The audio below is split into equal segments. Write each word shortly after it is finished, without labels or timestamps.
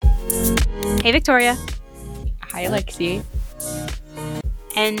Hey, Victoria. Hi, Lexi.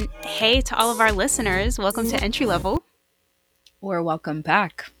 And hey to all of our listeners. Welcome to Entry Level. Or welcome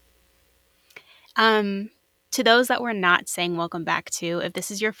back. Um, to those that we're not saying welcome back to, if this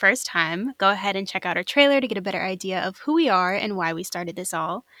is your first time, go ahead and check out our trailer to get a better idea of who we are and why we started this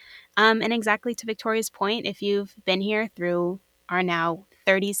all. And exactly to Victoria's point, if you've been here through our now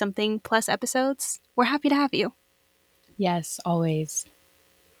 30-something plus episodes, we're happy to have you. Yes, always.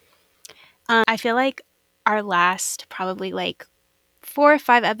 I feel like our last probably like 4 or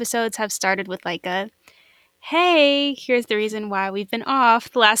 5 episodes have started with like a hey, here's the reason why we've been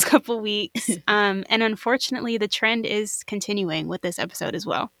off the last couple weeks. And unfortunately, the trend is continuing with this episode as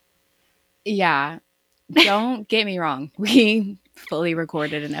well. Yeah. Don't get me wrong. We fully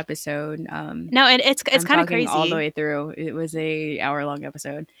recorded an episode. No, and it's I'm kind of talking all the crazy. way through. It was a hour-long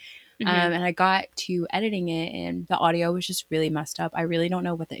episode. Mm-hmm. And I got to editing it and the audio was just really messed up. I really don't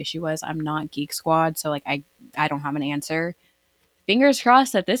know what the issue was. I'm not Geek Squad, so like I don't have an answer. Fingers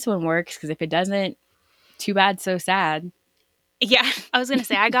crossed that this one works, because if it doesn't, too bad, so sad. Yeah, I was gonna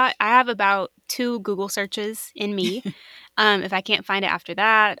say I have about 2 Google searches in me. If I can't find it after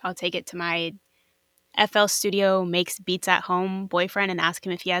that, I'll take it to my FL Studio makes beats at home boyfriend and ask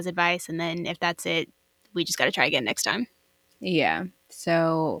him if he has advice. And then if that's it, we just got to try again next time. Yeah.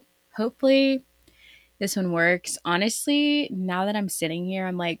 So hopefully this one works. Honestly, now that I'm sitting here,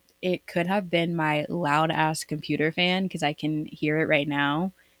 I'm like, it could have been my loud ass computer fan, because I can hear it right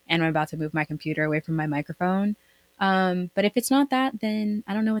now. And I'm about to move my computer away from my microphone. But if it's not that, then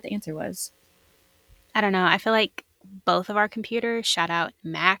I don't know what the answer was. I don't know. I feel like both of our computers, shout out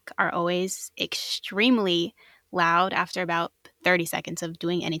Mac, are always extremely loud after about 30 seconds of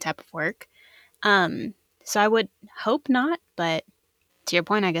doing any type of work. Um, so I would hope not, but to your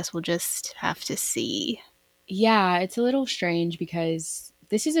point, I guess we'll just have to see. Yeah, it's a little strange because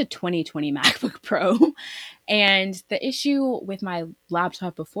this is a 2020 MacBook Pro. And the issue with my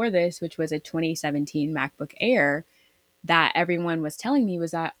laptop before this, which was a 2017 MacBook Air, that everyone was telling me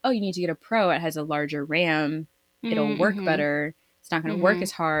was that, oh, you need to get a Pro. It has a larger RAM. It'll work Mm-hmm. better. It's not going to work Mm-hmm.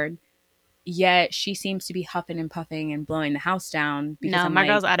 as hard. Yet she seems to be huffing and puffing and blowing the house down, because No, I'm my like,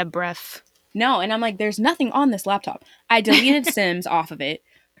 girl's out of breath. no. And I'm like, there's nothing on this laptop. I deleted Sims off of it.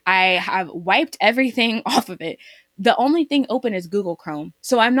 I have wiped everything off of it. The only thing open is Google Chrome.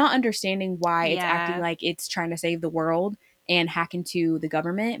 So I'm not understanding why it's acting Yeah, like it's trying to save the world and hack into the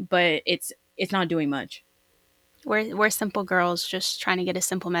government, but it's not doing much. we're simple girls just trying to get a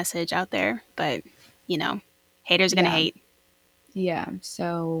simple message out there, but you know, haters are gonna Yeah. hate. Yeah.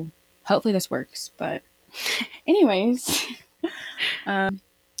 So hopefully this works. But anyways,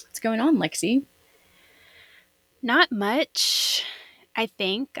 what's going on, Lexi? Not much, I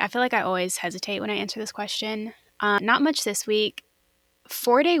think. I feel like I always hesitate when I answer this question. Not much this week.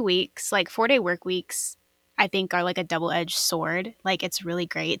 4-day weeks, like 4-day work weeks, I think are like a double edged sword. Like it's really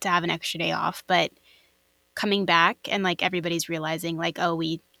great to have an extra day off, but coming back and like everybody's realizing, like, oh,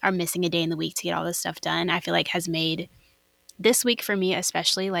 we are missing a day in the week to get all this stuff done, I feel like has made this week for me,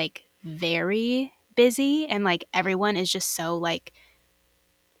 especially, like very busy. And like everyone is just so like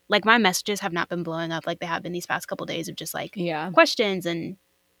my messages have not been blowing up like they have been these past couple days of just like Yeah. questions and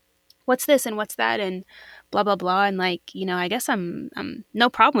what's this and what's that and blah blah blah. And like, I guess I'm no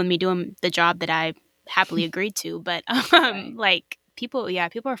problem with me doing the job that I happily agreed to, but Right. like people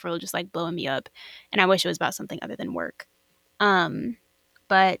are for real just like blowing me up, and I wish it was about something other than work. um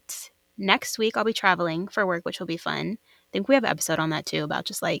but next week I'll be traveling for work, which will be fun. I think we have an episode on that too, about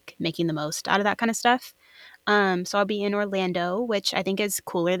just like making the most out of that kind of stuff. So I'll be in Orlando, which I think is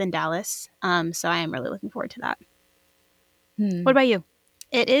cooler than Dallas. So I am really looking forward to that. What Hmm. about you?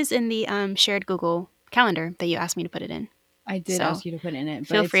 It is in the shared Google Calendar that you asked me to put it in. I did So ask you to put in it, but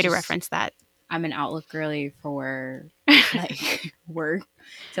feel it's free to just, reference that. I'm an Outlook girly for like work.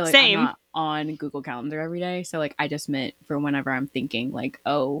 So like I'm Same. not on Google Calendar every day. So like I just meant for whenever I'm thinking like,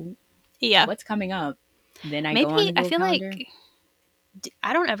 oh, Yeah. what's coming up? Then I go on Maybe I Google feel Calendar. like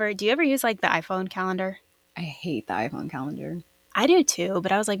I don't ever. Do you ever use like the iPhone calendar? I hate the iPhone calendar. I do too,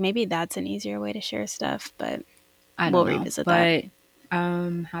 but I was like, maybe that's an easier way to share stuff. But I we'll don't know. revisit that. But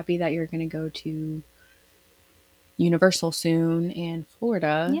I'm happy that you're gonna go to Universal soon and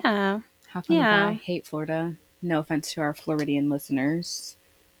Florida. Yeah. Have fun with that. I Yeah. hate Florida. No offense to our Floridian listeners.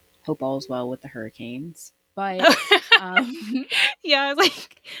 Hope all is well with the hurricanes. But um Yeah. I was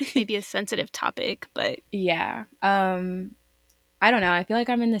like, maybe a sensitive topic, but yeah. I don't know. I feel like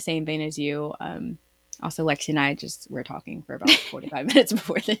I'm in the same vein as you. Also, Lexi and I just were talking for about 45 minutes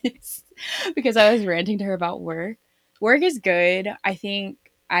before this because I was ranting to her about work. Work is good. I think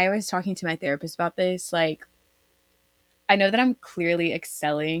I was talking to my therapist about this. Like, I know that I'm clearly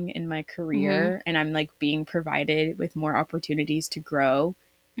excelling in my Mhm. career and I'm like being provided with more opportunities to grow.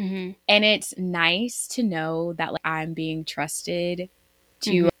 Mhm. And it's nice to know that like I'm being trusted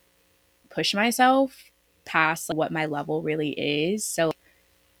to Mhm. push myself past like, what my level really is. So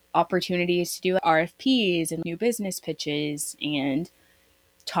opportunities to do RFPs and new business pitches and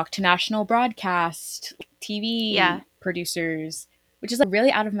talk to national broadcast Yeah. TV producers, which is like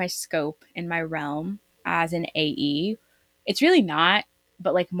really out of my scope in my realm as an AE. It's really not,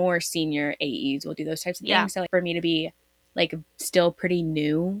 but like more senior AEs will do those types of Yeah. things. So like, for me to be like still pretty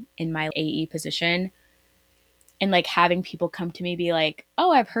new in my AE position and like having people come to me be like,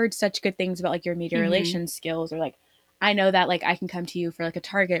 "Oh, I've heard such good things about like your media Mhm. relations skills," or like, "I know that like I can come to you for like a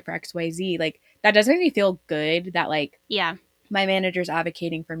target for XYZ." Like that does make me feel good that like Yeah. my manager's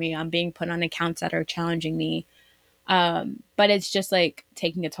advocating for me. I'm being put on accounts that are challenging me. But it's just like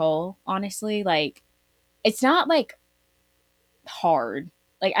taking a toll, honestly. Like it's not like hard.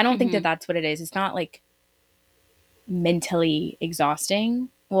 Like I don't think that Mhm. that's what it is. It's not like mentally exhausting.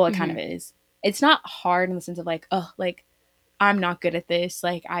 Well, it kind of Mhm. is. It's not hard in the sense of like, oh, like I'm not good at this.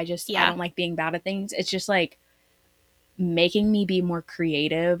 Like I Yeah. don't like being bad at things. It's just like making me be more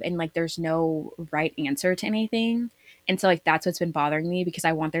creative and like there's no right answer to anything. And so like that's what's been bothering me because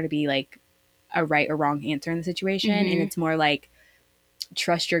I want there to be like a right or wrong answer in the situation. And Mhm. it's more like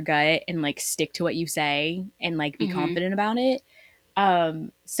trust your gut and like stick to what you say and like be Mhm. confident about it.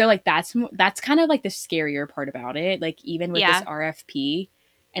 So like that's kind of like the scarier part about it. Like even with this Yeah. RFP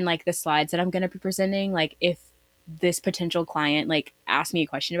and like the slides that I'm going to be presenting, like if this potential client like asks me a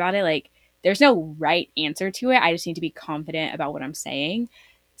question about it, like there's no right answer to it. I just need to be confident about what I'm saying.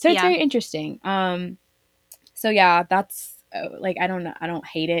 So it's Yeah. very interesting. So yeah, that's like I don't know, I don't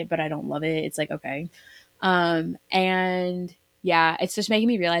hate it, but I don't love it. It's like okay. And yeah, it's just making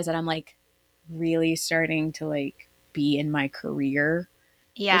me realize that I'm like really starting to like be in my career,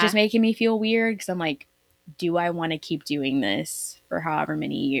 which is Yeah. making me feel weird because I'm like, do I want to keep doing this for however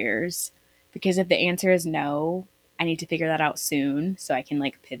many years? Because if the answer is no, I need to figure that out soon so I can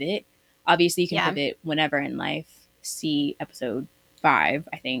like pivot. Obviously, you can Yeah. pivot whenever in life. See episode 5,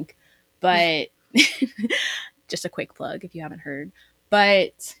 I think. But just a quick plug if you haven't heard.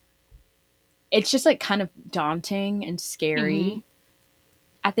 But it's just like kind of daunting and Mhm. scary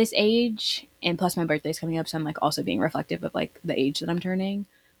at this age. And plus my birthday's coming up, so I'm like also being reflective of like the age that I'm turning,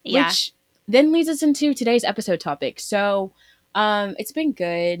 Yeah. which then leads us into today's episode topic. So it's been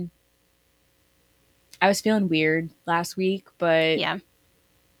good. I was feeling weird last week, but Yeah.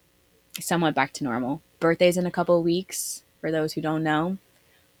 somewhat back to normal. Birthday's in a couple of weeks for those who don't know.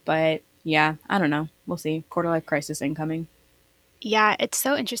 But yeah, I don't know. We'll see. Quarter life crisis incoming. Yeah, it's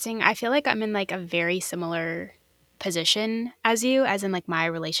so interesting. I feel like I'm in like a very similar position as you, as in like my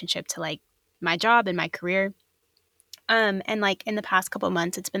relationship to like my job and my career. And like in the past couple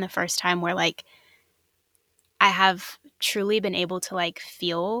months, it's been the first time where like I have truly been able to like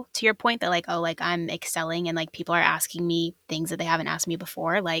feel to your point that like, oh, like I'm excelling and like people are asking me things that they haven't asked me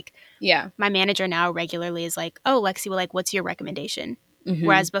before. Like Yeah. my manager now regularly is like, "Oh, Lexi, well, like, what's your recommendation?" Mm-hmm.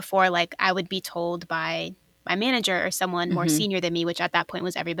 Whereas before, like, I would be told by my manager or someone more Mm-hmm. senior than me, which at that point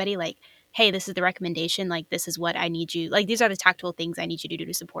was everybody, like, "Hey, this is the recommendation. Like, this is what I need you. Like, these are the tactical things I need you to do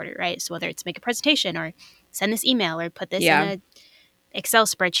to support it, right? So whether it's make a presentation or send this email or put this in Yeah. a Excel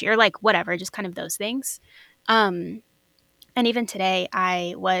spreadsheet or like whatever, just kind of those things." Um, and even today,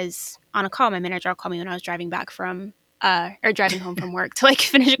 I was on a call. My manager called me when I was driving back from or driving home from work to like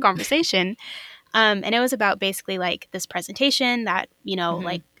finish a conversation. And it was about basically like this presentation that, Mm-hmm.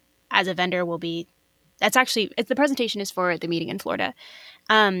 like as a vendor will be, that's actually, it's the presentation is for the meeting in Florida.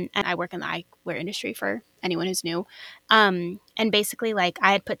 And I work in the eyewear industry for anyone who's new. And basically like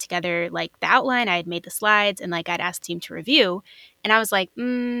I had put together like the outline, I had made the slides and like I'd asked the team to review. And I was like,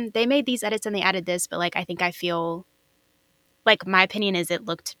 they made these edits and they added this, but like I think I feel like my opinion is it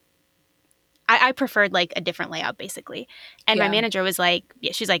looked I preferred like a different layout basically. And my Yeah. manager was like,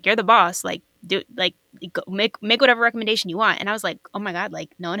 yeah, she's like, you're the boss. Like, do like go, make whatever recommendation you want. And I was like, oh my God,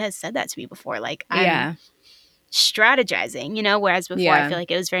 like no one has said that to me before. Like I'm Yeah. strategizing, whereas before I Yeah. feel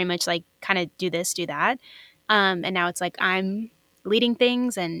like it was very much like kind of do this, do that. And now it's like I'm leading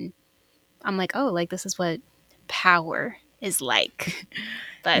things and I'm like, oh, like this is what power is like.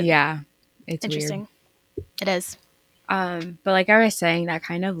 But Yeah. It's weird. interesting. It is. But like I was saying, that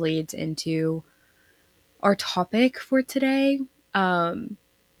kind of leads into our topic for today. Um,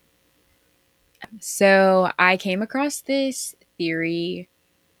 so I came across this theory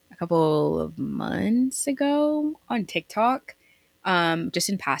a couple of months ago on TikTok. Just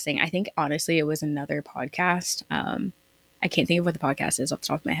in passing. I think honestly it was another podcast. I can't think of what the podcast is off the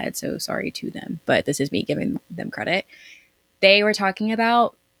top of my head, so sorry to them. But this is me giving them credit. They were talking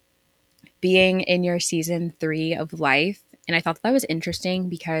about being in your season 3 of life. And I thought that was interesting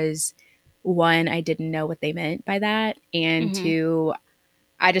because one, I didn't know what they meant by that. And Mhm. two,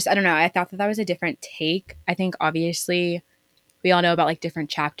 I don't know. I thought that that was a different take. I think obviously we all know about like different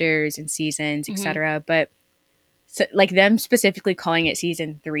chapters and seasons, Mhm. etc. But so, like them specifically calling it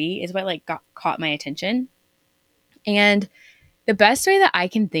season 3 is what like caught my attention. And the best way that I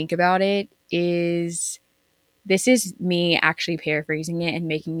can think about it is this is me actually paraphrasing it and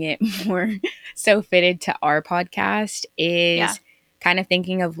making it more so fitted to our podcast Yeah. is kind of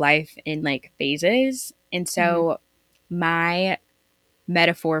thinking of life in like phases. And Mhm. so my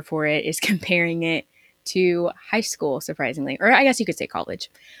metaphor for it is comparing it to high school, surprisingly, or I guess you could say college.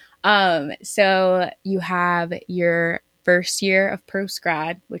 So you have your first year of post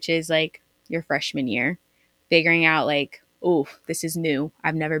grad, which is like your freshman year, figuring out like, oh, this is new.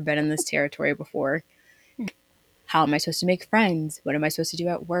 I've never been in this territory before. How am I supposed to make friends? What am I supposed to do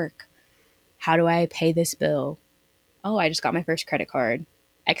at work? How do I pay this bill? Oh, I just got my first credit card.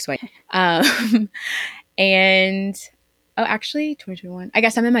 XY. Um, and oh, actually, 2021. I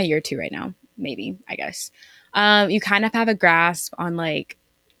guess I'm in my year 2 right now. Maybe, I guess. You kind of have a grasp on like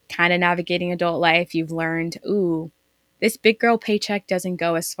kind of navigating adult life. You've learned, ooh, this big girl paycheck doesn't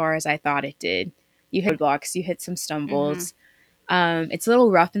go as far as I thought it did. You hit roadblocks, you hit some Mhm. stumbles. It's a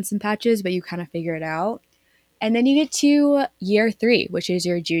little rough in some patches, but you kind of figure it out. And then you get to year 3, which is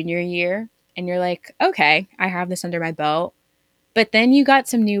your junior year, and you're like, okay, I have this under my belt. But then you got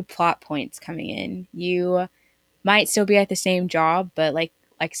some new plot points coming in. You might still be at the same job, but like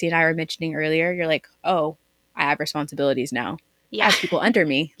Lexi and I were mentioning earlier, you're like, oh, I have responsibilities now. I Yeah. have people under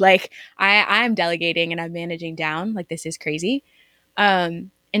me. Like I'm delegating and I'm managing down. Like this is crazy.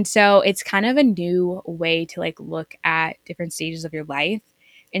 And so it's kind of a new way to like look at different stages of your life.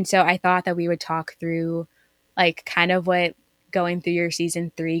 And so I thought that we would talk through like kind of what going through your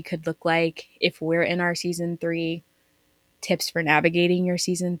season 3 could look like if we're in our season 3, tips for navigating your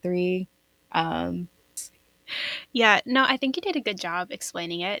season 3. Um, Yeah, no, I think you did a good job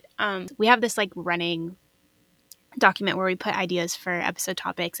explaining it. We have this like running document where we put ideas for episode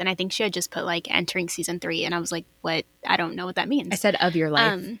topics, and I think she had just put like entering season 3, and I was like, what? I don't know what that I means. said of your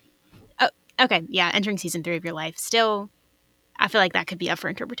life. Um, oh, okay, yeah, entering season 3 of your life. Still, I feel like that could be up for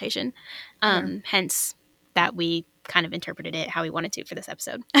interpretation. Yeah. Hence that we kind of interpreted it how we wanted to for this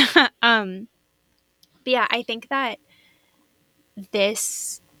episode. um, but yeah, I think that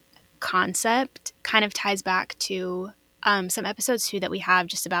this concept kind of ties back to some episodes too that we have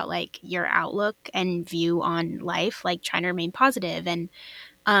just about like your outlook and view on life, like trying to remain positive and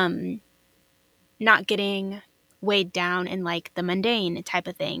um, not getting weighed down in like the mundane type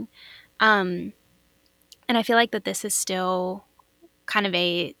of thing. Um, and I feel like that this is still kind of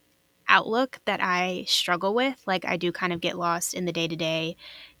a outlook that I struggle with. Like I do kind of get lost in the day to day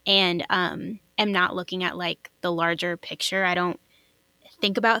and am not looking at like the larger picture. I don't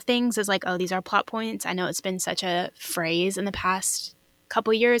think about things as like, oh, these are plot points. I know it's been such a phrase in the past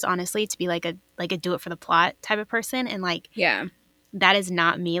couple years, honestly, to be like a do it for the plot type of person. And like Yeah. that is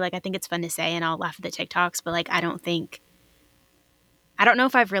not me. Like I think it's fun to say and I'll laugh at the TikToks, but like I don't know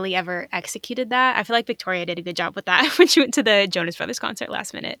if I've really ever executed that. I feel like Victoria did a good job with that when she went to the Jonas Brothers concert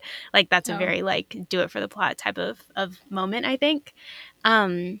last minute. Like that's a Oh. very like do it for the plot type of moment, I think.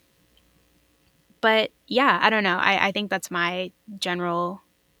 Um but yeah, I don't know. I think that's my general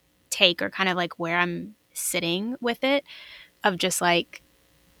take or kind of like where I'm sitting with it of just like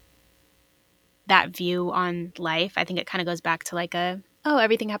that view on life. I think it kind of goes back to like a, oh,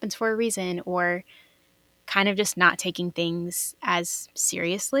 everything happens for a reason, or kind of just not taking things as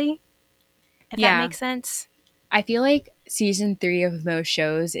seriously, if that Yeah. makes sense. I feel like season 3 of most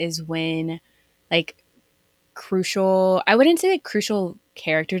shows is when like crucial, I wouldn't say like crucial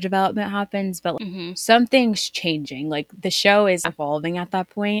character development happens, but like, Mm-hmm. something's changing. Like the show is evolving at that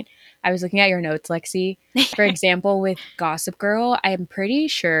point. I was looking at your notes, Lexi. For example, with Gossip Girl, I'm pretty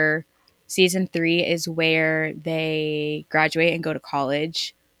sure season 3 is where they graduate and go to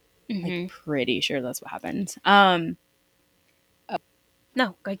college. Like Mm-hmm. pretty sure that's what happens.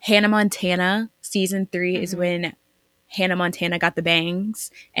 No, good. Hannah Montana season 3 is Mm-hmm. when Hannah Montana got the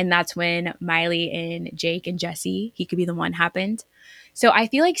bangs, and that's when Miley and Jake and Jesse, he could be the one, happened. So I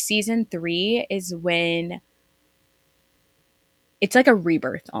feel like season 3 is when it's like a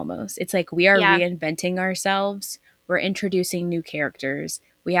rebirth almost. It's like we are Yeah. reinventing ourselves. We're introducing new characters.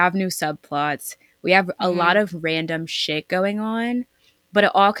 We have new subplots. We have a lot Mm-hmm. of random shit going on, but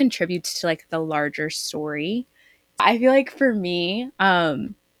it all contributes to like the larger story. I feel like for me,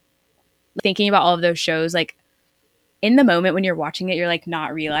 thinking about all of those shows, like in the moment when you're watching it, you're like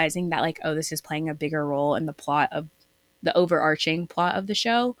not realizing that like, oh, this is playing a bigger role in the plot of the overarching plot of the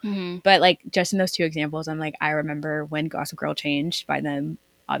show. Mm-hmm. But like just in those two examples, I'm like, I remember when Gossip Girl changed by them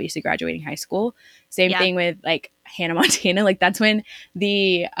obviously graduating high school. Same Yeah. thing with like Hannah Montana. Like that's when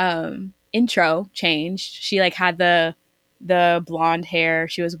the intro changed. She like had the blonde hair.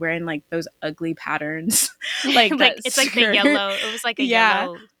 She was wearing like those ugly patterns, like Like that it's like the skirt. yellow. It was like a Yeah.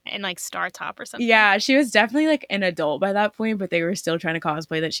 yellow and like star top or something. Yeah, she was definitely like an adult by that point, but they were still trying to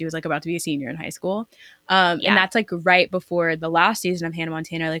cosplay that she was like about to be a senior in high school. And Yeah. that's like right before the last season of Hannah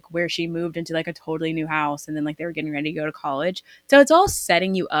Montana, like where she moved into like a totally new house and then like they were getting ready to go to college. So it's all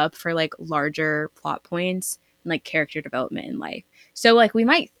setting you up for like larger plot points and like character development in life. So like we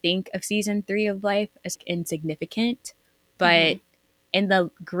might think of season 3 of Life as insignificant, Mm-hmm. but in the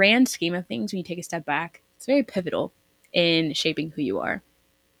grand scheme of things, when you take a step back, it's very pivotal in shaping who you are.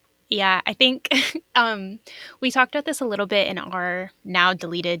 Yeah, I think we talked about this a little bit in our now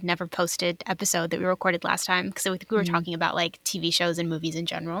deleted, never posted episode that we recorded last time because I think we were Mhm. talking about like TV shows and movies in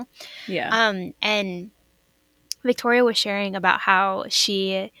general. Yeah. And Victoria was sharing about how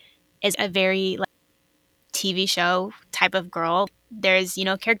she is a very like TV show type of girl. There's,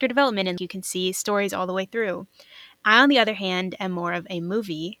 character development and you can see stories all the way through. I, on the other hand, am more of a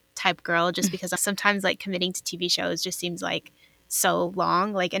movie type girl just because sometimes like committing to TV shows just seems like so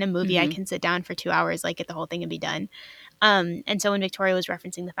long. Like in a movie, I Hmm. can sit down for 2 hours, like get the whole thing and be done. And so when Victoria was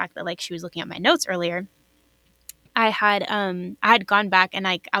referencing the fact that like she was looking at my notes earlier, I had gone back and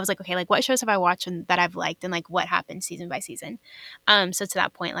like I was like, okay, like what shows have I watched and that I've liked and like what happened season by season. So to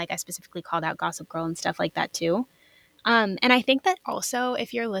that point, like I specifically called out Gossip Girl and stuff like that too. And I think that also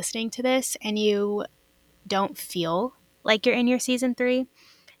if you're listening to this and you don't feel like you're in your season 3,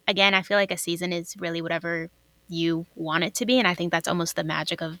 again, I feel like a season is really whatever you want it to be. And I think that's almost the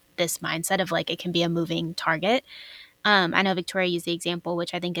magic of this mindset of like it can be a moving target. I know Victoria used the example,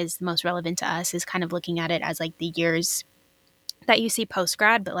 which I think is the most relevant to us, is kind of looking at it as like the years that you see post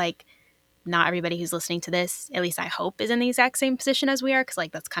grad, but like not everybody who's listening to this, at least I hope, is in the exact same position as we are. Cause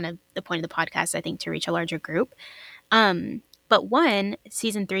like that's kind of the point of the podcast, I think, to reach a larger group. But one,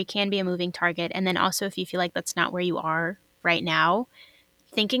 season 3 can be a moving target. And then also, if you feel like that's not where you are right now,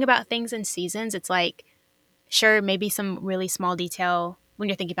 thinking about things in seasons, it's like, sure, maybe some really small detail when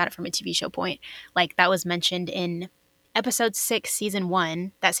you're thinking about it from a TV show point, like that was mentioned in episode 6, season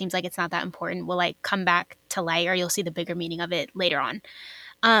 1, that seems like it's not that important, will like come back to light or you'll see the bigger meaning of it later on.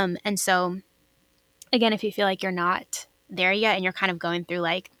 And so, again, if you feel like you're not there yet and you're kind of going through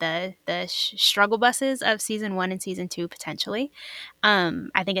like the struggle buses of season 1 and season 2 potentially,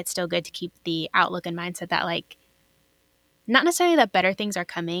 I think it's still good to keep the outlook and mindset that like not necessarily that better things are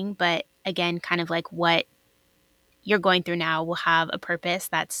coming, but again, kind of like what you're going through now will have a purpose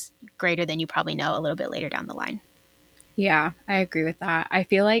that's greater than you probably know a little bit later down the line. Yeah, I agree with that. I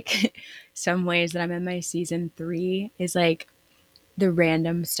feel like some ways that I'm in my season 3 is like the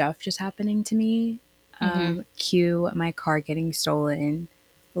random stuff just happening to me. Mm-hmm. Cue my car getting stolen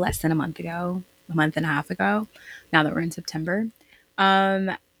less than a month ago, a month and a half ago, now that we're in September.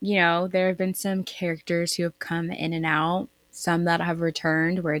 There have been some characters who have come in and out, some that have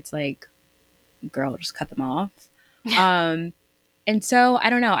returned where it's like, girl, just cut them off. Um, And so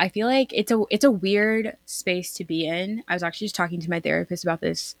I don't know. I feel like it's a weird space to be in. I was actually just talking to my therapist about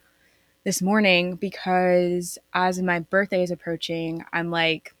this morning because as my birthday is approaching, I'm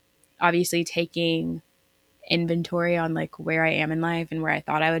like obviously taking inventory on like where I am in life and where I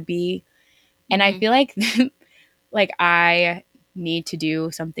thought I would be. And I Mm-hmm. feel like like I need to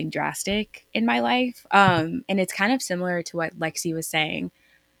do something drastic in my life. And it's kind of similar to what Lexi was saying.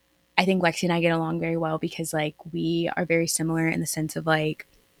 I think Lexi and I get along very well because like we are very similar in the sense of like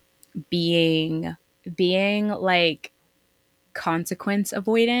being like consequence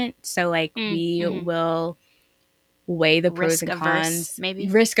avoidant. So like we Mm-hmm. will weigh the pros Risk and averse, cons. maybe.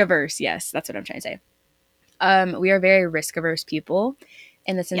 Risk averse, yes, that's what I'm trying to say. We are very risk averse people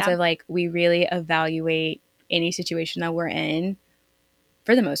in the sense Yeah. of like we really evaluate any situation that we're in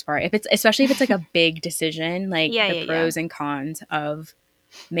for the most part. If it's especially if it's like a big decision, like Yeah, the yeah, yeah. pros and cons of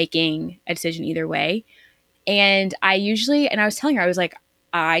making a decision either way. And I was telling her, I was like,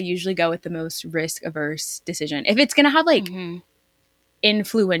 I usually go with the most risk averse decision. If it's going to have like Mm-hmm.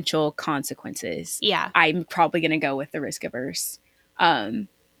 influential consequences, Yeah. I'm probably going to go with the risk averse um,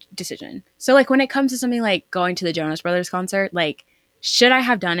 decision. So, like, when it comes to something like going to the Jonas Brothers concert, like, should I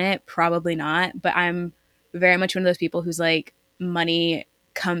have done it? Probably not. But I'm very much one of those people who's like, money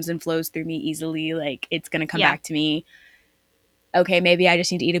comes and flows through me easily. Like, it's going to come Yeah. back to me. Okay, maybe I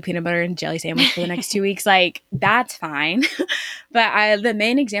just need to eat a peanut butter and jelly sandwich for the next 2 weeks. Like, that's fine. The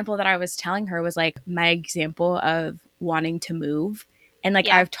main example that I was telling her was like my example of wanting to move. And like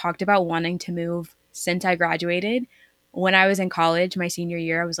Yeah. I've talked about wanting to move since I graduated, when I was in college, my senior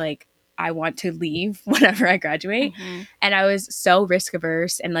year, I was like, I want to leave whenever I graduate. Mhm. And I was so risk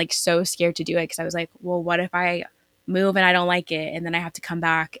averse and like so scared to do it because I was like, well, what if I move and I don't like it and then I have to come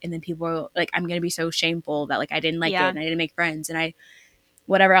back and then people are like, I'm going to be so shameful that like I didn't like it Yeah. and I didn't make friends and I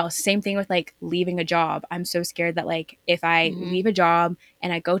whatever else. Same thing with like leaving a job. I'm so scared that like if I Mhm. leave a job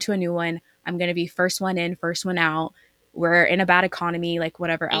and I go to a new one, I'm going to be first one in, first one out. We're in a bad economy, like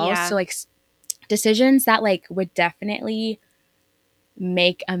whatever else. So Yeah. like decisions that like would definitely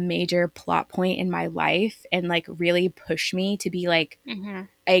make a major plot point in my life and like really push me to be like Mhm.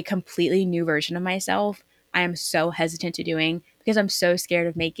 a completely new version of myself. I am so hesitant to doing because I'm so scared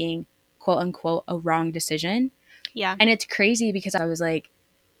of making quote unquote a wrong decision. Yeah. And it's crazy because I was like,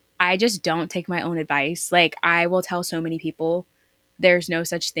 I just don't take my own advice. Like, I will tell so many people there's no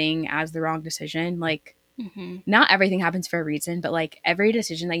such thing as the wrong decision. Like, Mhm. not everything happens for a reason, but like every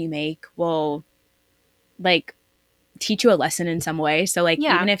decision that you make will like teach you a lesson in some way. So, like,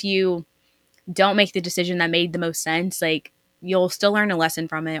 Yeah. even if you don't make the decision that made the most sense, like, you'll still learn a lesson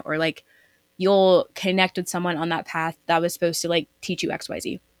from it, or like you'll connect with someone on that path that was supposed to like teach you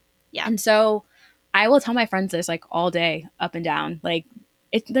XYZ. Yeah. And so I will tell my friends this like all day, up and down. Like,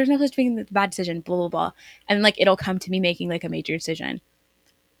 there's no such thing as a bad decision, blah, blah, blah. And like, it'll come to me making like a major decision.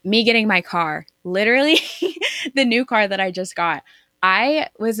 Me getting my car, literally, the new car that I just got. I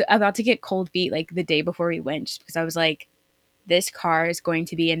was about to get cold feet like the day before we went just because I was like, this car is going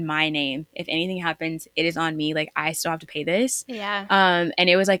to be in my name. If anything happens, it is on me. Like, I still have to pay this. Yeah. And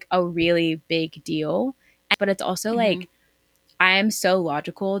it was like a really big deal. But it's also Mhm. like, I am so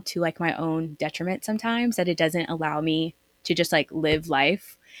logical to like my own detriment sometimes that it doesn't allow me to just like live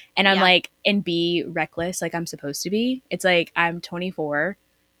life. And I'm Yeah. like, and be reckless like I'm supposed to be. It's like, I'm 24.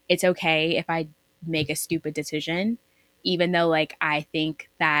 It's okay if I make a stupid decision, even though like I think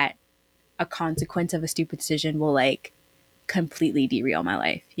that a consequence of a stupid decision will like completely derail my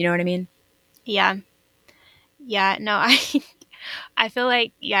life. You know what I mean? Yeah. Yeah. No, I feel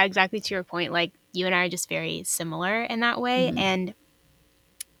like, yeah, exactly to your point, like you and I are just very similar in that way. Mm-hmm. And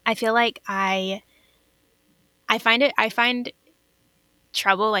I feel like I find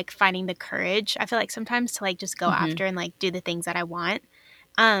trouble like finding the courage. I feel like sometimes to like just go Mm-hmm. after and like do the things that I want.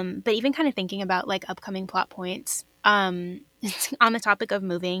 But even kind of thinking about like upcoming plot points, on the topic of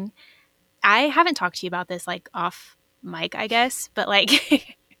moving, I haven't talked to you about this like off mic, I guess, but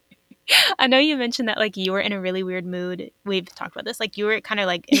like I know you mentioned that like you were in a really weird mood. We've talked about this. Like you were kind of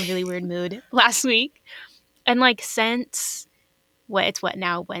like in a really weird mood last week. And like since what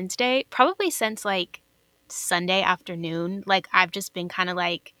now, Wednesday? Probably since like Sunday afternoon, like I've just been kind of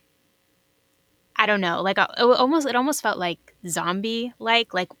like I don't know, like it almost felt like zombie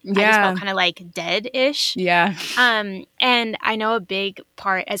like I just felt Yeah. kind of like dead-ish. Yeah. And I know a big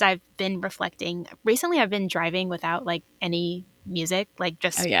part as I've been reflecting recently, I've been driving without like any music, like Oh,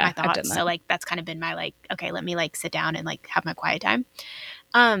 just my yeah. I've done thoughts. So that. like that's kind of been my like, okay, let me like sit down and like have my quiet time.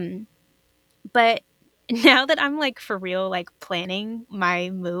 Um, but now that I'm like for real, like planning my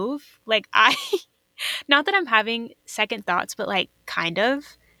move, like I, not that I'm having second thoughts, but like kind of,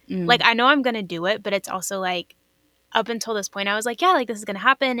 like Mm. I know I'm gonna do it, but it's also like up until this point, I was like, yeah, like this is gonna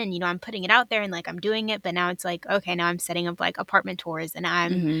happen, and I'm putting it out there, and like I'm doing it. But now it's like, okay, now I'm setting up like apartment tours, and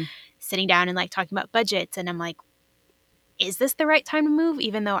I'm Mm-hmm. sitting down and like talking about budgets, and I'm like, is this the right time to move?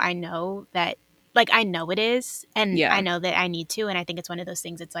 Even though I know that, like, I know it is, and I Yeah. know that I need to, and I think it's one of those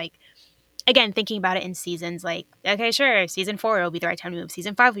things. It's like, again, thinking about it in seasons, like, okay, sure, season 4 will be the right time to move,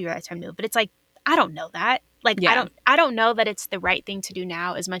 season 5 will be the right time to move, but it's like, I don't know that. Like, Yeah. I don't know that it's the right thing to do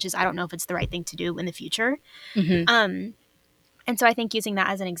now as much as I don't know if it's the right thing to do in the future. Mm-hmm. Um, And so I think using that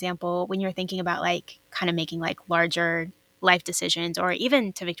as an example, when you're thinking about like kind of making like larger life decisions, or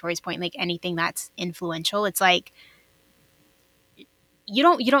even to Victoria's point, like anything that's influential, it's like you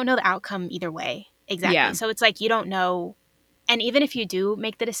don't know the outcome either way. Exactly. Yeah. So it's like you don't know, and even if you do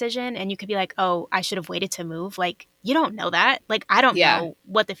make the decision and you could be like, "Oh, I should have waited to move." Like you don't know that. Like I don't Yeah. know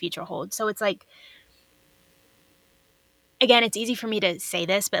what the future holds. So it's like, again, it's easy for me to say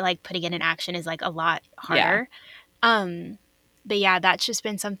this, but like putting it in action is like a lot Yeah. harder. Um but yeah, that's just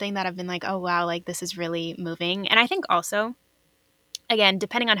been something that I've been like, "Oh wow, like this is really moving." And I think also, again,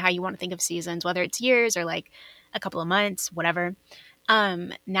 depending on how you want to think of seasons, whether it's years or like a couple of months, whatever.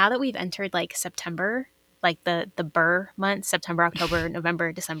 Now that we've entered like September, like the Burr months, September, October,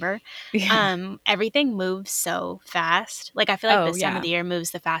 November, December, Yeah. everything moves so fast. Like I feel like Oh, this time of yeah. the year moves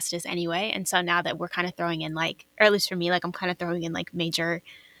the fastest anyway. And so now that we're kind of throwing in like, or at least for me, like I'm kind of throwing in like major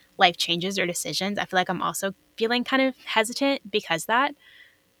life changes or decisions, I feel like I'm also feeling kind of hesitant because that.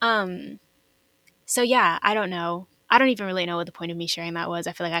 Um, so yeah, I don't know. I don't even really know what the point of me sharing that was.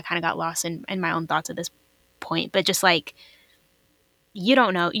 I feel like I kind of got lost in my own thoughts at this. point, but just like you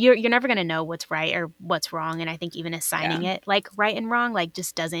don't know. You're never gonna know what's right or what's wrong. And I think even Yeah. assigning it like right and wrong, like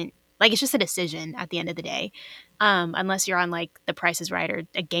just doesn't like it's just a decision at the end of the day. Unless you're on like The Price is Right or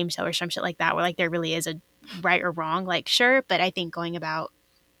a game show or some shit like that, where like there really is a right or wrong. Like sure, but I think going about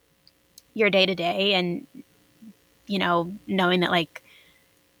your day to day and knowing that like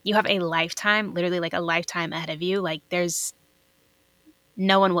you have a lifetime, literally like a lifetime ahead of you. Like there's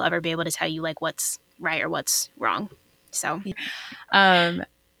no one will ever be able to tell you like what's right or what's wrong. So Um,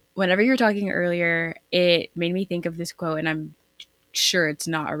 Whenever you were talking earlier, it made me think of this quote, and I'm sure it's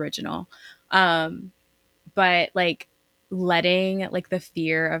not original. Um, but like letting like the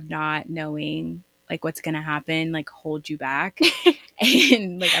fear of not knowing like what's gonna happen like hold you back.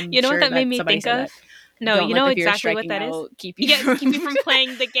 And like I'm you know what sure that made that me somebody think said of? that. No, Don't you let know the fear of exactly what striking that is. out keep you Yes, keep you from from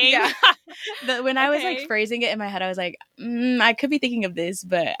playing the game. yeah. When I was like Okay. phrasing it in my head, I was like, I could be thinking of this,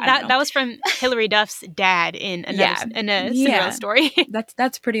 but I don't That know. that was from Hillary Duff's dad in another Yeah. in a Cinderella Yeah. story.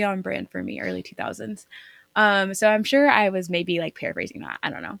 That's pretty on brand for me, early 2000s. So I'm sure I was maybe like paraphrasing that. I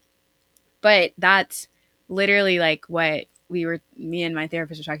don't know. But that's literally like what me and my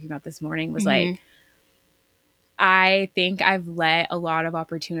therapist were talking about this morning was hmm like, I think I've let a lot of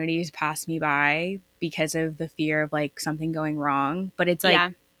opportunities pass me by because of the fear of like something going wrong. But it's like Yeah.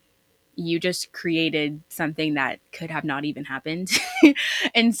 you just created something that could have not even happened.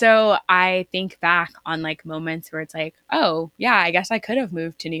 And so I think back on like moments where it's like, oh, yeah, I guess I could have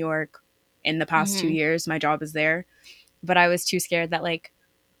moved to New York in the past 2 hmm years. My job is there, but I was too scared that like,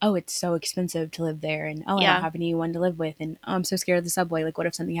 oh, it's so expensive to live there, and oh, I don't Yeah. have anyone to live with, and oh, I'm so scared of the subway. Like, what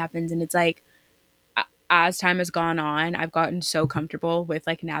if something happens? And it's like, as time has gone on, I've gotten so comfortable with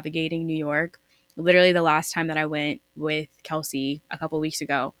like navigating New York. Literally, the last time that I went with Kelsey a couple weeks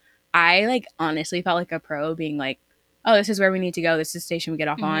ago, I like honestly felt like a pro, being like, oh, this is where we need to go. This is the station we get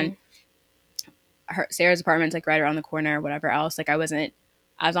off on. hmm Sarah's apartment's like right around the corner, whatever else. Like, I wasn't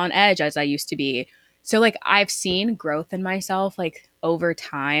as on edge as I used to be. So like I've seen growth in myself like over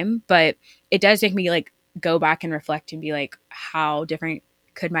time, but it does make me like go back and reflect and be like, how different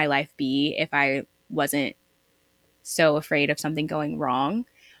could my life be if I wasn't so afraid of something going wrong.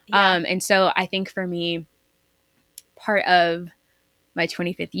 Yeah. And so I think for me, part of my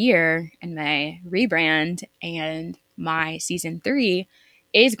 25th year and my rebrand and my season 3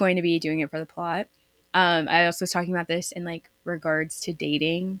 is going to be doing it for the plot. I also was talking about this in like regards to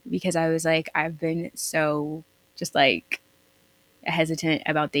dating, because I was like, I've been so just like hesitant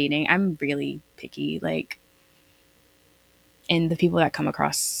about dating. I'm really picky, like, and the people that come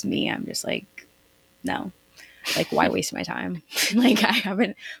across me, I'm just like, no, like, why waste my time? Like, I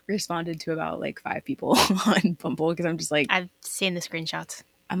haven't responded to about like 5 people on Bumble because I'm just like, I've seen the screenshots.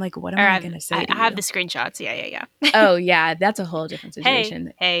 I'm like, what am Or I gonna say to I have you? the screenshots. Yeah, yeah, yeah. Oh yeah, that's a whole different hey,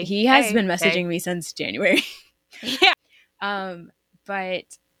 situation. hey, He has hey, been hey. messaging me since January. Yeah. um,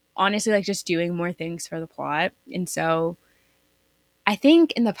 but honestly, like, just doing more things for the plot. And so I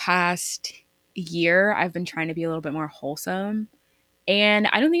think in the past year, I've been trying to be a little bit more wholesome. And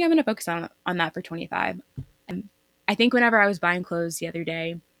I don't think I'm gonna focus on that for 25. I think whenever I was buying clothes the other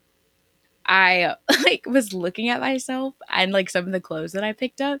day, I like was looking at myself and like some of the clothes that I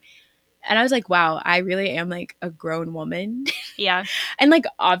picked up, and I was like, wow, I really am like a grown woman. Yeah. And like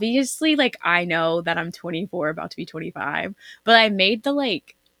obviously like I know that I'm 24 about to be 25, but I made the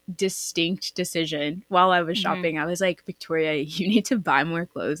like distinct decision while I was hmm shopping. I was like, Victoria, you need to buy more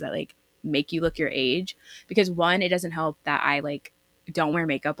clothes that like make you look your age, because one, it doesn't help that I like don't wear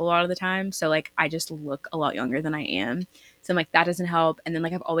makeup a lot of the time, so like I just look a lot younger than I am. So I'm like, that doesn't help. And then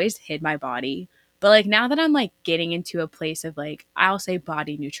like I've always hid my body, but like now that I'm like getting into a place of like, I'll say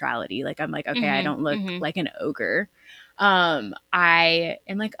body neutrality, like I'm like, okay, I hmm don't look hmm like an ogre. I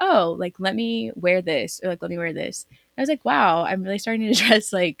am like, oh, like let me wear this, or like let me wear this. I was like, wow, I'm really starting to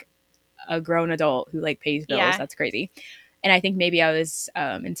dress like a grown adult who like pays bills. Yeah. That's crazy. And I think maybe I was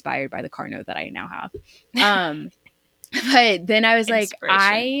inspired by the car note that I now have. Um, but then I was like,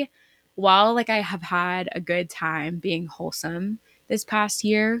 Inspiration. while like I have had a good time being wholesome this past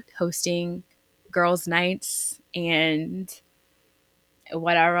year, hosting girls' nights and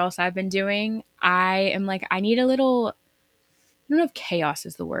whatever else I've been doing, I am like, I need a little, I don't know if chaos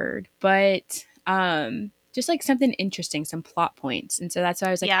is the word, but just like something interesting, some plot points. And so that's why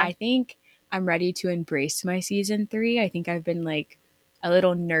I was like, Yeah. I think I'm ready to embrace my season 3. I think I've been like a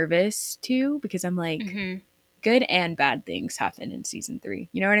little nervous too, because I'm like, hmm good and bad things happen in season 3.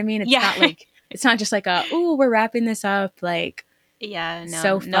 You know what I mean? It's Yeah. not like, it's not just like a, oh, we're wrapping this up like yeah. No.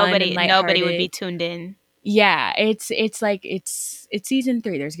 so fun and Nobody would be lighthearted. tuned in. Yeah, it's like it's season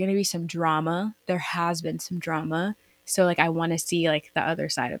 3. There's gonna be some drama. There has been some drama. So like I want to see like the other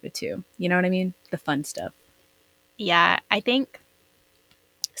side of it too. You know what I mean? The fun stuff. Yeah, I think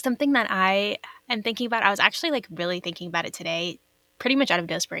something that I am thinking about, I was actually like really thinking about it today, pretty much out of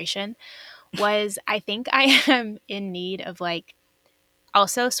desperation, was I think I am in need of like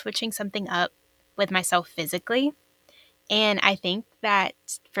also switching something up with myself physically. And I think that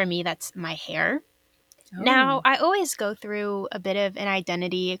for me, that's my hair. Now, Oh. I always go through a bit of an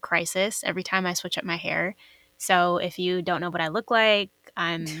identity crisis every time I switch up my hair. So if you don't know what I look like,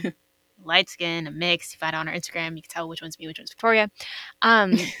 I'm light skin, a mix. You find it on our Instagram, you can tell which one's me, which one's Victoria.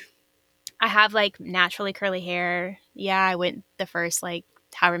 Um, I have like naturally curly hair. Yeah, I went the first like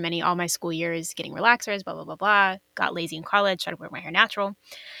however many all my school years getting relaxers, blah blah blah blah. Got lazy in college, tried to wear my hair natural.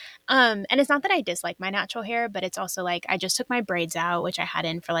 And it's not that I dislike my natural hair, but it's also like I just took my braids out, which I had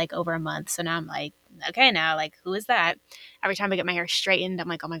in for like over a month. So now I'm like, okay, now like who is that? Every time I get my hair straightened, I'm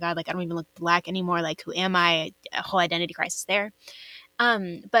like, oh my god, like I don't even look black anymore. Like who am I? A whole identity crisis there.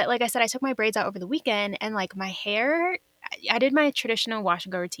 But like I said, I took my braids out over the weekend, and like my hair, I did my traditional wash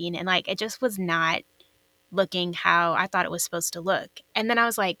and go routine, and like it just was not looking how I thought it was supposed to look. And then I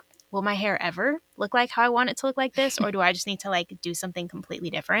was like, will my hair ever look like how I want it to look like this, or do I just need to like do something completely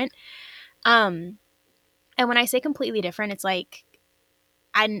different? Um, and when I say completely different, it's like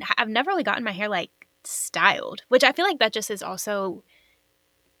I've never really gotten my hair like styled, which I feel like that just is also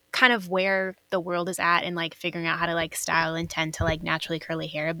kind of where the world is at and like figuring out how to like style and tend to like naturally curly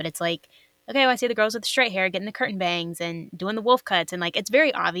hair. But it's like, okay, well, I see the girls with the straight hair getting the curtain bangs and doing the wolf cuts, and like it's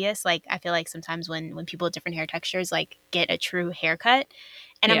very obvious. Like I feel like sometimes when people with different hair textures like get a true haircut,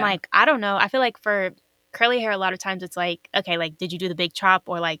 and I'm Yeah. like, I don't know. I feel like for curly hair, a lot of times it's like, okay, like did you do the big chop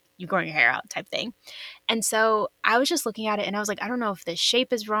or like you growing your hair out type thing. And so I was just looking at it and I was like, I don't know if the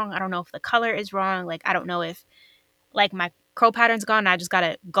shape is wrong. I don't know if the color is wrong. Like, I don't know if like my curl pattern's gone. I just got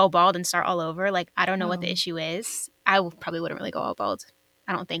to go bald and start all over. Like, I don't know what the Oh. issue is. Probably wouldn't really go all bald.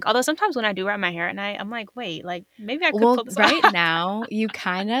 I don't think. Although sometimes when I do wrap my hair at night, I'm like, wait, like maybe I could Well, pull this right off. now you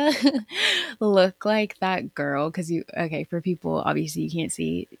kind of look like that girl because you, okay, for people obviously you can't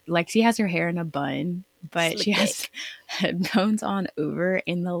see. Lexi has her hair in a bun, but she Slick has Dick. headphones on over,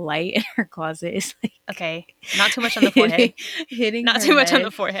 and the light in her closet is like Okay. Not too much on the forehead. hitting, hitting Not her too much on the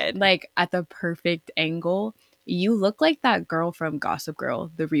head forehead. like at the perfect angle. You look like that girl from Gossip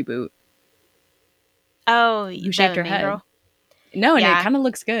Girl, the reboot, Oh, who shaved the her main head. girl. No, and it Yeah. kind of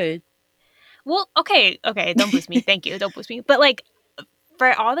looks good. Well, okay. Okay. Don't boost me. Thank you. Don't boost me. But like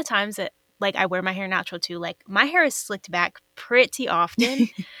for all the times that like I wear my hair natural too, like my hair is slicked back pretty often.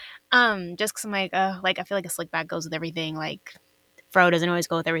 Just because I'm like I feel like a slick back goes with everything. Like fro doesn't always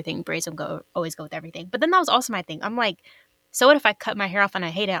go with everything. Braids don't always go with everything. But then that was also my thing. I'm like, so what if I cut my hair off and I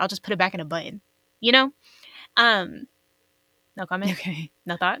hate it? I'll just put it back in a bun. You know? Um, no comment. Okay.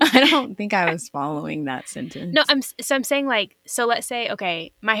 No thought. I don't think I was following that No, sentence. I'm saying like so. Let's say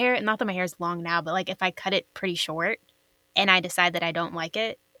okay, my hair. Not that my hair is long now, but like if I cut it pretty short and I decide that I don't like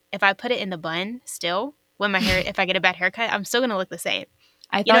it, if I put it in the bun still, when my hair, if I get a bad haircut, I'm still gonna look the same.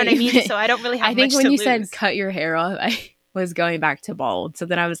 I You know thought what I you mean? meant, So I don't really I have think much when to you said lose. cut your hair off, I was going back to bald. So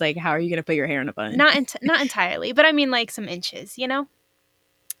then I was like, how are you going to put your hair in a bun? Not entirely, but I mean like some inches, you know?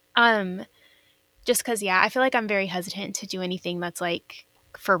 Um, just because, yeah, I feel like I'm very hesitant to do anything that's like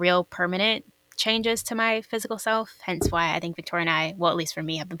for real permanent changes to my physical self. Hence why I think Victoria and I, well, at least for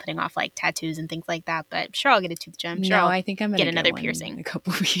me, have been putting off like tattoos and things like that. But sure, I'll get a tooth gem. Sure, No, I'll I think I'm going get to get another one in piercing a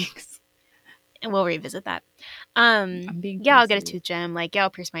couple weeks. and we'll revisit that. I'm being Yeah, so I'll get a serious. tooth gem. Like, yeah,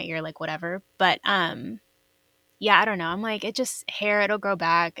 I'll pierce my ear, like whatever. But yeah, I don't know. I'm like, it just hair, it'll grow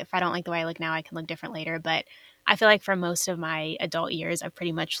back. If I don't like the way I look now, I can look different later. But I feel like for most of my adult years, I've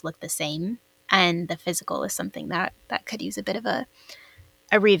pretty much looked the same. And the physical is something that could use a bit of a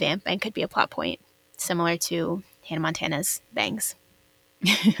revamp and could be a plot point, similar to Hannah Montana's bangs.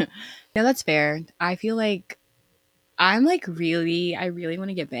 No, that's fair. I feel like I'm like really, I really want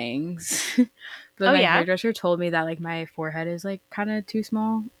to get bangs. But Oh my yeah, hairdresser told me that like my forehead is like kind of too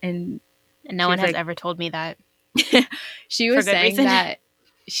small. And and no she one was has like, ever told me that she for was good saying reason. that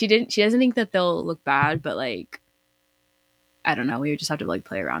she doesn't think that they'll look bad, but like, I don't know, we would just have to like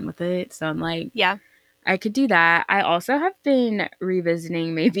play around with it. So I'm like, Yeah, I could do that. I also have been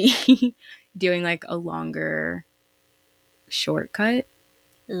revisiting maybe doing like a longer shortcut.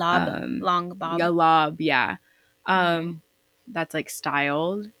 lob, Um long bob. a lob, yeah. Hmm. Um that's like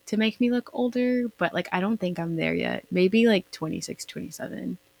styled to make me look older, but like I don't think I'm there yet. Maybe like 26,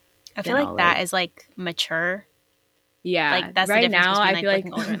 27. I feel Then like I'll that like, is like mature. yeah. Like that's the Right difference now between I feel like like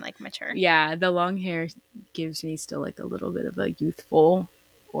looking older and like mature. yeah, the long hair gives me still like a little bit of a youthful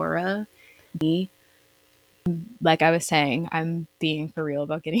aura. Me, like I was saying, I'm being for real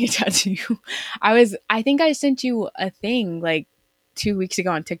about getting a tattoo. I think I sent you a thing like 2 weeks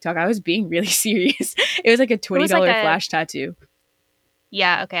ago on TikTok. I was being really serious. It was like a It $20 was like a flash tattoo.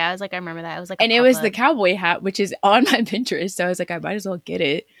 yeah, okay. I was like, I remember that. It was like a And it was the pop-up. cowboy hat, which is on my Pinterest. So I was like, I might as well get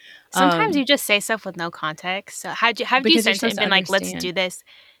it. Sometimes Um, you just say stuff with no context. So have you because you're sent it supposed and to been like, let's do understand. this?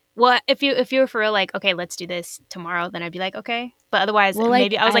 Well, if you were for real, like, okay, let's do this tomorrow, then I'd be like, okay. But otherwise, Well, like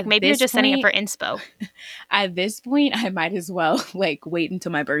maybe I was like, maybe you're just sending it for inspo. at this point, I might as well like wait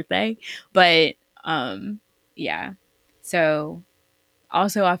until my birthday. But yeah. So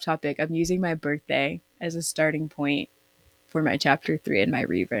also off topic, I'm using my birthday as a starting point for my chapter 3 and my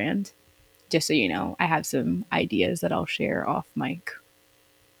rebrand. Just so you know, I have some ideas that I'll share off mic.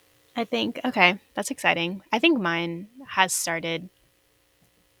 I think okay, that's exciting. I think mine has started.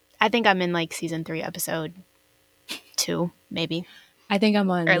 I think I'm in like season 3, episode 2, maybe I think I'm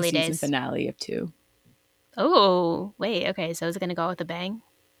on the early season days. finale of 2. Oh wait, okay. So is it gonna go with a bang,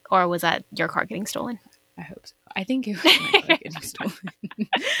 or was that your car getting stolen? I hope so. I think it was my car getting stolen.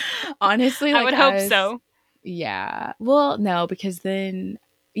 Honestly, I like would hope I was, so. yeah. Well, no, because then,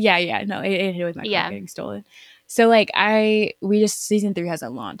 yeah, no, it hit with my car Yeah, getting stolen. So like we just season 3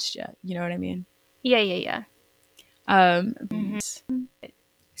 hasn't launched yet. You know what I mean? yeah, yeah, yeah. Um. Hmm.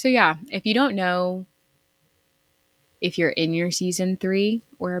 So yeah, if you don't know if you're in your season 3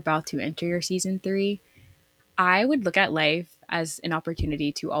 or about to enter your season 3, I would look at life as an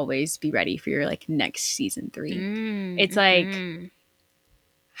opportunity to always be ready for your like next season 3. It's like, Mm-hmm.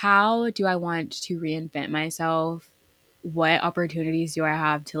 how do I want to reinvent myself? What opportunities do I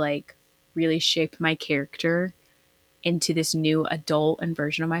have to like really shape my character into this new adult and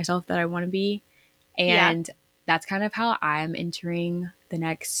version of myself that I want to be? Yeah. And that's kind of how I'm entering the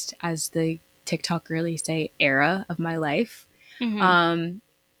next, as the TikTok girlies say, era of my life. Hmm. Um,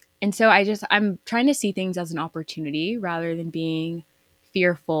 and so I'm trying to see things as an opportunity rather than being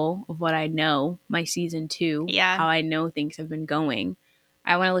fearful of what I know, my season 2, Yeah. how I know things have been going.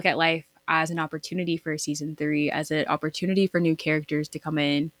 I want to look at life as an opportunity for season 3, as an opportunity for new characters to come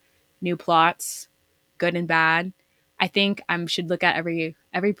in, new plots, good and bad. I think I should look at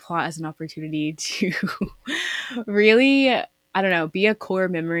every plot as an opportunity to really, I don't know, be a core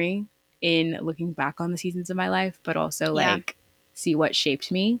memory in looking back on the seasons of my life, but also Yeah. like see what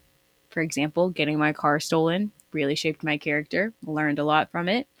shaped me. For example, getting my car stolen really shaped my character, learned a lot from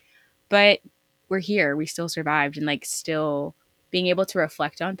it. But we're here, we still survived, and like still being able to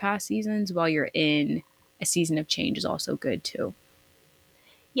reflect on past seasons while you're in a season of change is also good too.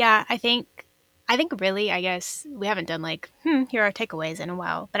 Yeah. I think really, I guess we haven't done like, here are takeaways in a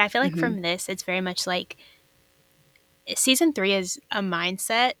while. But I feel like Mhm. from this, it's very much like season 3 is a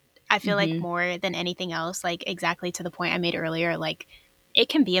mindset. I feel like Mhm. more than anything else, like exactly to the point I made earlier, like it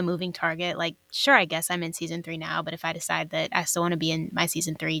can be a moving target. Like, sure, I guess I'm in season 3 now, but if I decide that I still want to be in my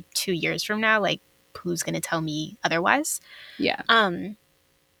season 3 2 years from now, like who's going to tell me otherwise? Yeah. Um,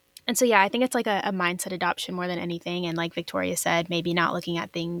 and so, yeah, I think it's like a mindset adoption more than anything. And like Victoria said, maybe not looking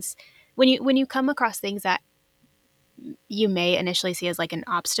at things when you come across things that you may initially see as like an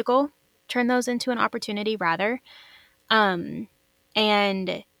obstacle, turn those into an opportunity rather. Um,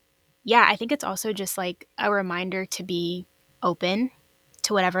 and yeah, I think it's also just like a reminder to be open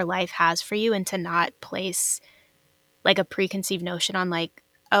to whatever life has for you and to not place like a preconceived notion on like,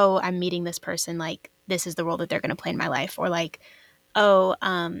 oh, I'm meeting this person, like this is the role that they're going to play in my life, or like, oh,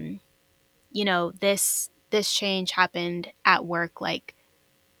 this change happened at work, like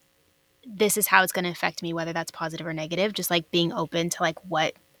this is how it's going to affect me, whether that's positive or negative. Just like being open to like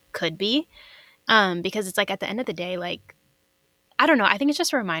what could be, because it's like at the end of the day, like I don't know. I think it's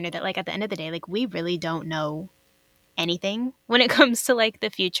just a reminder that like at the end of the day, like we really don't know anything when it comes to like the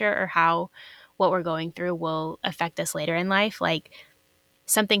future or how what we're going through will affect us later in life. Like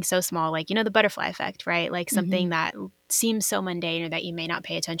something so small, like, the butterfly effect, right? Like something Mhm. that seems so mundane or that you may not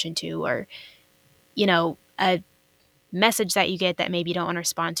pay attention to, or, a message that you get that maybe you don't want to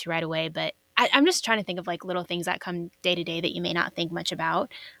respond to right away. But I'm just trying to think of like little things that come day to day that you may not think much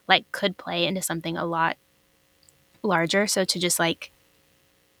about, like could play into something a lot larger. So to just like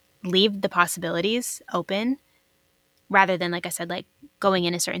leave the possibilities open rather than, like I said, like going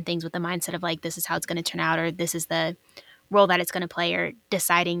into certain things with the mindset of like, this is how it's going to turn out, or this is the role that it's going to play, or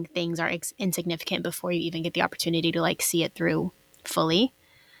deciding things are insignificant before you even get the opportunity to like see it through fully.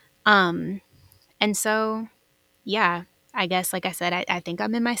 Um, and so, yeah, I guess, like I said, I think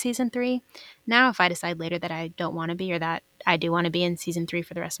I'm in my season 3 now. If I decide later that I don't want to be, or that I do want to be in season 3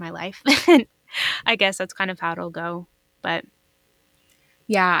 for the rest of my life, then I guess that's kind of how it'll go. But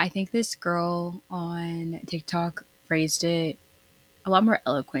Yeah, I think this girl on TikTok phrased it a lot more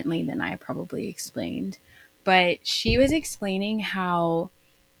eloquently than I probably explained. But she was explaining how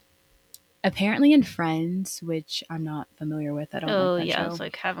Apparently in Friends, which I'm not familiar with. I don't like Oh that yeah, show. it's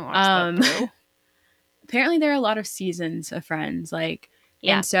like haven't watched that Um, though. apparently there are a lot of seasons of Friends, like,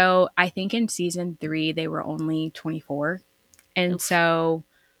 Yeah. and so I think in season 3 they were only 24, and Oof. so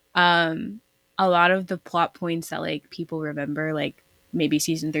um, a lot of the plot points that like people remember, like maybe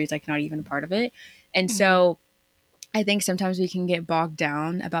season 3 is like not even a part of it, and Hmm. so I think sometimes we can get bogged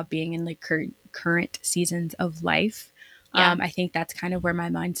down about being in like current seasons of life. Yeah. I think that's kind of where my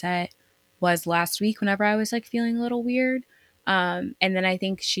mindset was last week whenever I was like feeling a little weird. And then I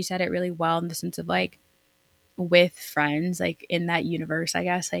think she said it really well in the sense of like with Friends, like in that universe, I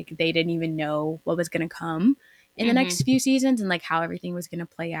guess, like they didn't even know what was going to come in the Hmm. next few seasons and like how everything was going to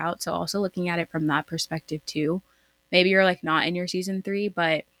play out. So also looking at it from that perspective too. Maybe you're like not in your season 3,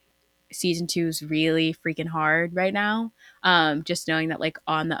 but season 2 is really freaking hard right now. Just knowing that like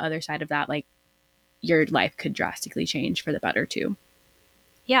on the other side of that, like your life could drastically change for the better too.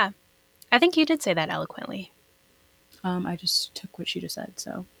 Yeah. I think you did say that eloquently. I just took what she just said,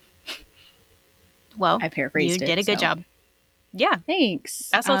 so Well, I you paraphrased did it. a good So job. Yeah. thanks.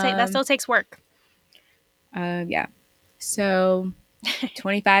 That still takes work. Yeah. So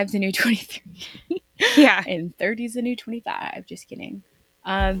 25 is the new 23 Yeah. and 30 is the new 25. Just kidding.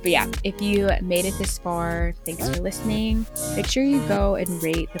 But yeah, if you made it this far, thanks for listening. Make sure you go and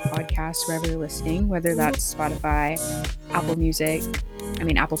rate the podcast wherever you're listening, whether that's Spotify, Apple Music,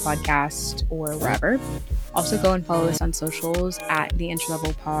 Apple Podcast, or wherever. Also, go and follow us on socials at the Entry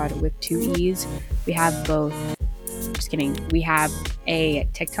Level Pod with 2 E's. We have both. Just kidding. We have a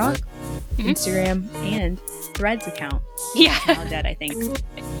TikTok, Instagram, and Threads account. Yeah. Now dead, I think.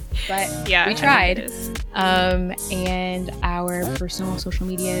 But Yeah. we tried. And our personal social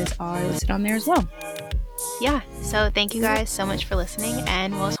medias are listed on there as well. Yeah. So thank you guys so much for listening,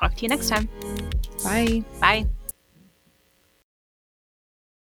 and we'll talk to you next time. Bye. Bye.